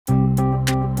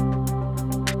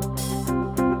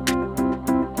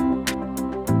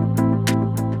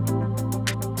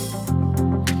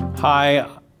Hi,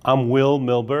 I'm Will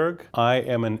Milberg. I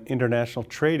am an international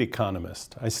trade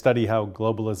economist. I study how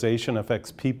globalization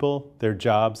affects people, their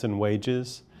jobs and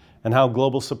wages, and how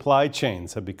global supply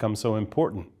chains have become so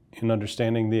important in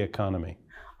understanding the economy.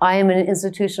 I am an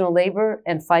institutional labor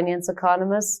and finance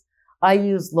economist. I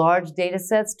use large data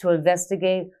sets to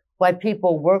investigate why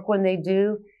people work when they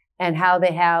do and how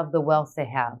they have the wealth they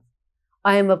have.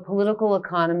 I am a political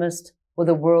economist with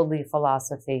a worldly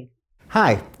philosophy.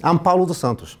 Hi, I'm Paulo dos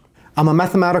Santos. I'm a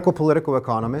mathematical political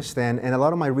economist, and a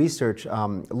lot of my research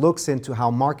looks into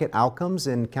how market outcomes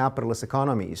in capitalist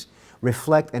economies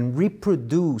reflect and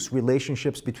reproduce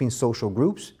relationships between social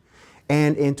groups,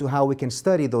 and into how we can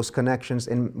study those connections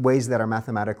in ways that are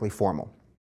mathematically formal.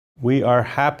 We are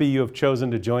happy you have chosen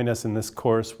to join us in this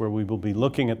course where we will be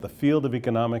looking at the field of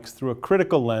economics through a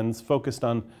critical lens focused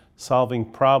on solving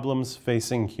problems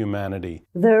facing humanity.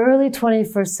 The early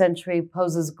 21st century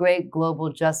poses great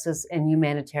global justice and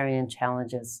humanitarian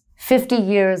challenges. 50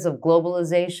 years of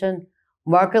globalization,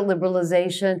 market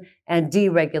liberalization, and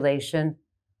deregulation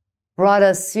brought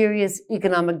us serious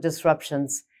economic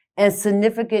disruptions and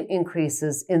significant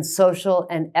increases in social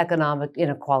and economic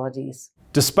inequalities.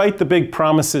 Despite the big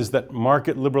promises that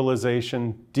market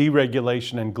liberalization,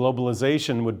 deregulation, and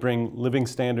globalization would bring living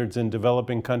standards in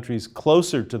developing countries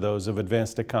closer to those of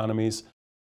advanced economies,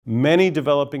 many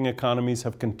developing economies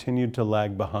have continued to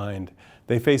lag behind.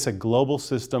 They face a global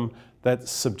system that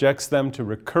subjects them to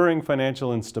recurring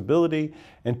financial instability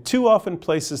and too often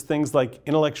places things like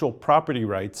intellectual property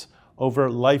rights over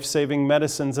life-saving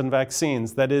medicines and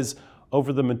vaccines, that is,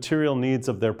 over the material needs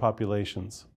of their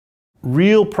populations.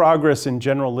 Real progress in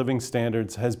general living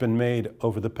standards has been made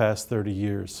over the past 30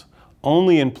 years,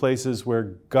 only in places where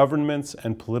governments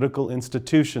and political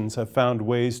institutions have found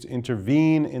ways to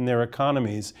intervene in their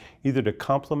economies, either to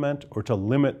complement or to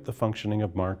limit the functioning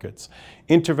of markets.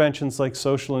 Interventions like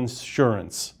social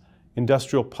insurance,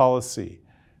 industrial policy,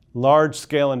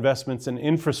 large-scale investments in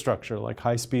infrastructure like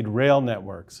high-speed rail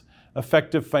networks,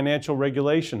 effective financial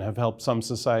regulation have helped some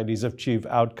societies achieve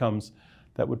outcomes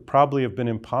that would probably have been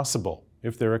impossible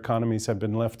if their economies had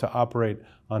been left to operate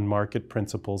on market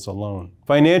principles alone.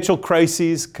 Financial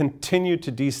crises continue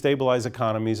to destabilize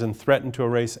economies and threaten to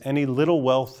erase any little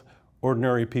wealth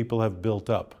ordinary people have built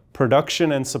up.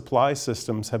 Production and supply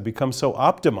systems have become so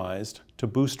optimized to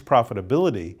boost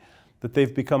profitability that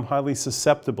they've become highly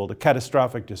susceptible to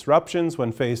catastrophic disruptions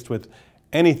when faced with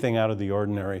anything out of the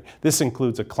ordinary. This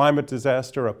includes a climate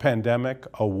disaster, a pandemic,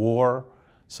 a war,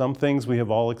 some things we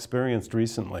have all experienced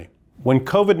recently. When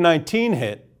COVID-19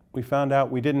 hit, we found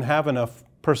out we didn't have enough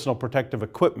personal protective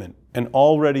equipment. An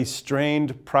already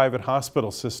strained private hospital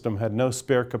system had no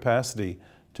spare capacity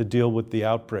to deal with the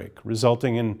outbreak,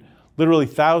 resulting in literally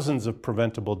thousands of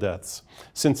preventable deaths.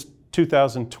 Since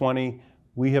 2020,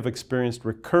 we have experienced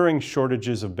recurring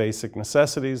shortages of basic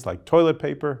necessities like toilet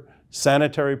paper,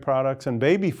 sanitary products, and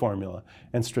baby formula,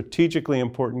 and strategically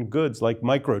important goods like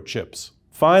microchips.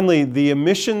 Finally, the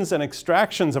emissions and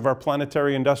extractions of our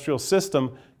planetary industrial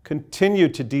system continue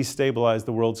to destabilize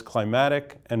the world's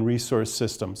climatic and resource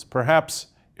systems, perhaps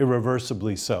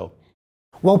irreversibly so.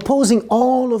 While posing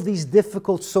all of these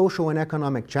difficult social and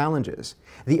economic challenges,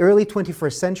 the early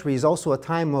 21st century is also a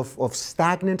time of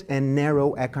stagnant and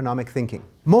narrow economic thinking.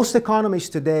 Most economists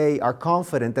today are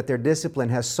confident that their discipline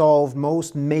has solved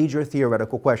most major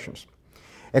theoretical questions.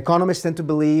 Economists tend to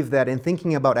believe that in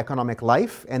thinking about economic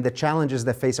life and the challenges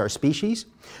that face our species,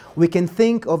 we can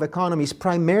think of economies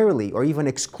primarily or even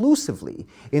exclusively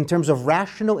in terms of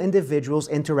rational individuals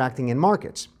interacting in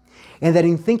markets. And that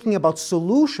in thinking about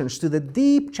solutions to the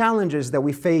deep challenges that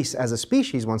we face as a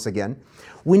species, once again,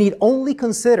 we need only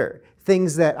consider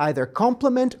things that either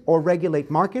complement or regulate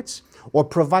markets, or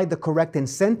provide the correct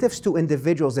incentives to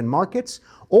individuals in markets,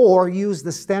 or use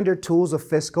the standard tools of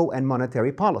fiscal and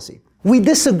monetary policy. We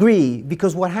disagree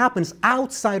because what happens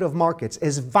outside of markets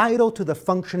is vital to the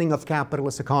functioning of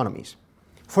capitalist economies.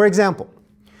 For example,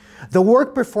 the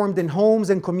work performed in homes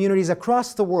and communities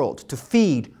across the world to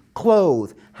feed,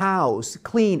 clothe, house,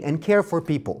 clean, and care for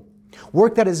people.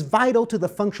 Work that is vital to the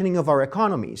functioning of our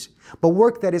economies, but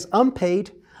work that is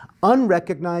unpaid,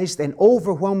 unrecognized, and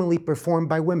overwhelmingly performed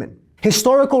by women.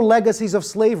 Historical legacies of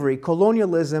slavery,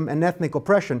 colonialism, and ethnic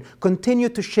oppression continue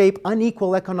to shape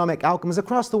unequal economic outcomes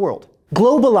across the world.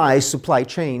 Globalized supply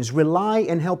chains rely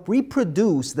and help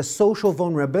reproduce the social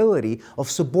vulnerability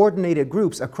of subordinated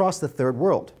groups across the third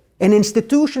world. And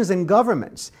institutions and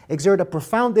governments exert a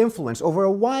profound influence over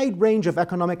a wide range of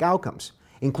economic outcomes,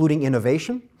 including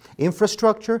innovation,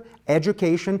 infrastructure,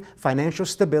 education, financial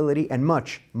stability, and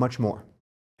much, much more.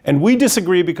 And we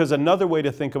disagree because another way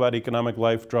to think about economic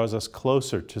life draws us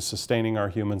closer to sustaining our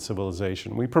human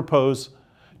civilization. We propose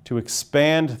to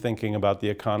expand thinking about the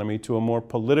economy to a more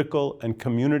political and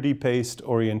community-based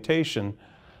orientation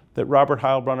that Robert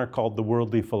Heilbronner called the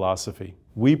worldly philosophy.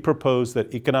 We propose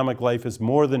that economic life is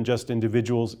more than just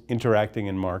individuals interacting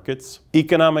in markets.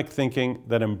 Economic thinking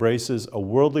that embraces a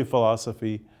worldly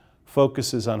philosophy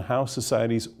focuses on how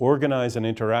societies organize and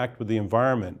interact with the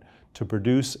environment to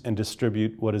produce and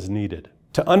distribute what is needed.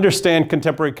 To understand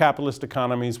contemporary capitalist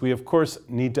economies, we of course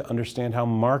need to understand how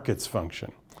markets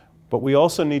function. But we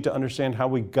also need to understand how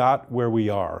we got where we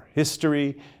are,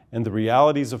 history and the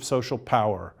realities of social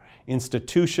power.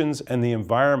 Institutions and the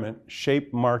environment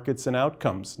shape markets and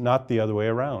outcomes, not the other way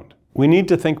around. We need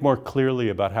to think more clearly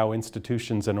about how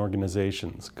institutions and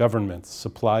organizations, governments,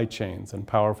 supply chains, and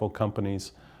powerful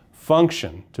companies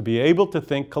function to be able to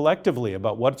think collectively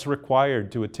about what's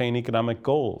required to attain economic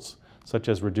goals, such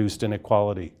as reduced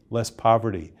inequality, less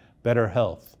poverty, better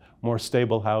health, more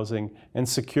stable housing, and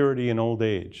security in old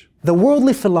age. The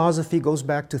worldly philosophy goes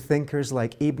back to thinkers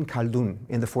like Ibn Khaldun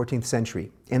in the 14th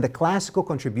century and the classical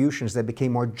contributions that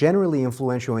became more generally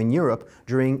influential in Europe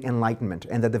during Enlightenment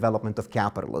and the development of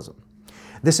capitalism.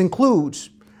 This includes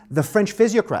the French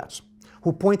physiocrats,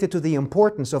 who pointed to the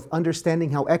importance of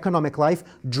understanding how economic life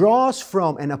draws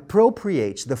from and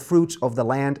appropriates the fruits of the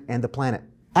land and the planet.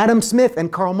 Adam Smith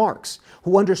and Karl Marx,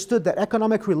 who understood that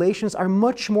economic relations are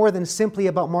much more than simply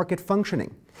about market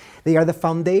functioning. They are the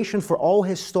foundation for all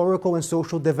historical and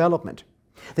social development.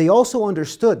 They also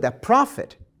understood that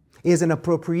profit is an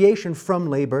appropriation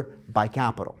from labor by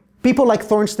capital. People like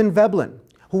Thorstein Veblen,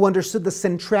 who understood the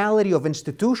centrality of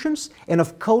institutions and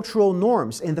of cultural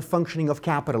norms in the functioning of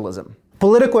capitalism.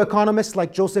 Political economists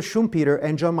like Joseph Schumpeter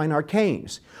and John Maynard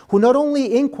Keynes, who not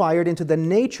only inquired into the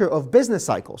nature of business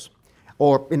cycles,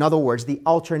 or in other words, the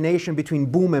alternation between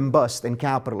boom and bust in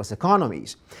capitalist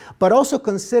economies, but also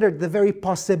considered the very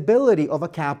possibility of a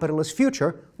capitalist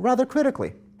future rather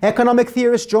critically. Economic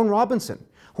theorist Joan Robinson,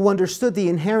 who understood the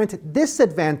inherent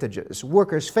disadvantages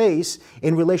workers face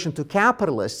in relation to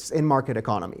capitalists in market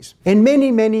economies. And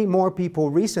many, many more people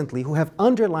recently who have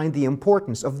underlined the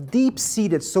importance of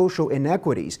deep-seated social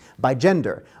inequities by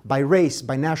gender, by race,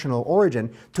 by national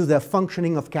origin to the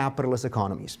functioning of capitalist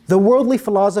economies. The worldly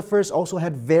philosophers also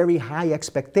had very high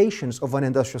expectations of an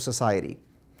industrial society.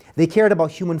 They cared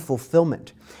about human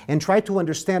fulfillment and tried to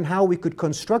understand how we could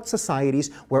construct societies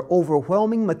where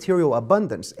overwhelming material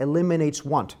abundance eliminates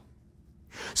want.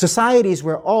 Societies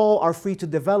where all are free to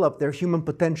develop their human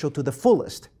potential to the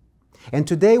fullest. And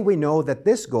today we know that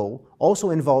this goal also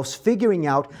involves figuring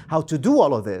out how to do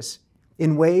all of this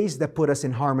in ways that put us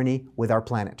in harmony with our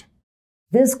planet.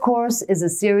 This course is a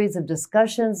series of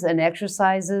discussions and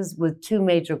exercises with two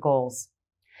major goals.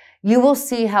 You will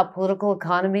see how political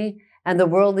economy and the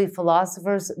worldly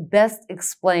philosophers best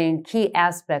explain key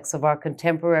aspects of our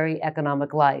contemporary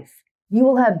economic life. You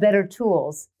will have better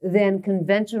tools than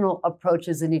conventional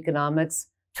approaches in economics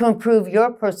to improve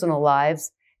your personal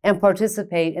lives and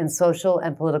participate in social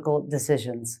and political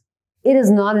decisions. It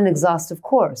is not an exhaustive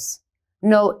course.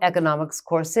 No economics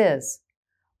course is.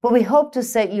 But we hope to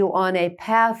set you on a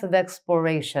path of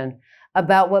exploration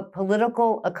about what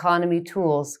political economy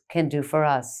tools can do for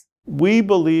us. We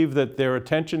believe that their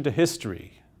attention to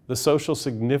history, the social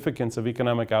significance of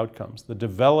economic outcomes, the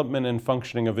development and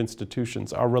functioning of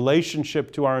institutions, our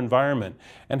relationship to our environment,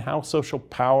 and how social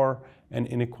power and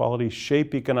inequality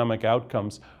shape economic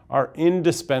outcomes are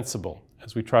indispensable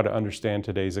as we try to understand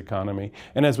today's economy.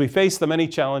 And as we face the many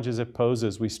challenges it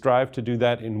poses, we strive to do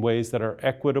that in ways that are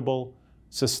equitable,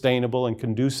 sustainable, and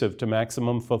conducive to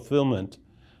maximum fulfillment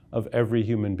of every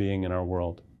human being in our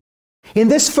world. In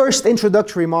this first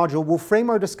introductory module, we'll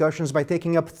frame our discussions by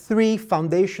taking up three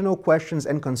foundational questions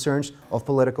and concerns of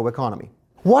political economy.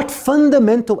 What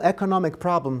fundamental economic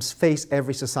problems face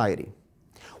every society?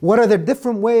 What are the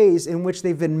different ways in which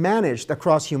they've been managed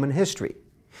across human history?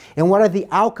 And what are the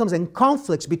outcomes and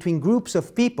conflicts between groups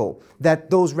of people that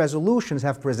those resolutions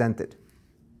have presented?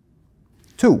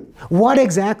 2. What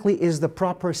exactly is the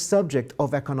proper subject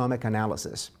of economic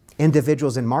analysis?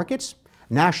 Individuals and markets?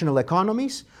 National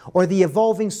economies, or the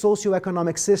evolving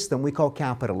socioeconomic system we call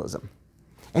capitalism?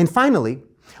 And finally,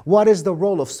 what is the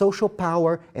role of social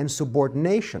power and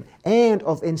subordination and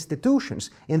of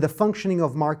institutions in the functioning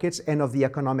of markets and of the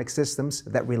economic systems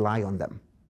that rely on them?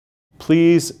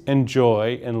 Please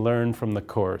enjoy and learn from the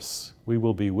course. We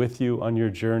will be with you on your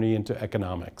journey into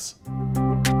economics.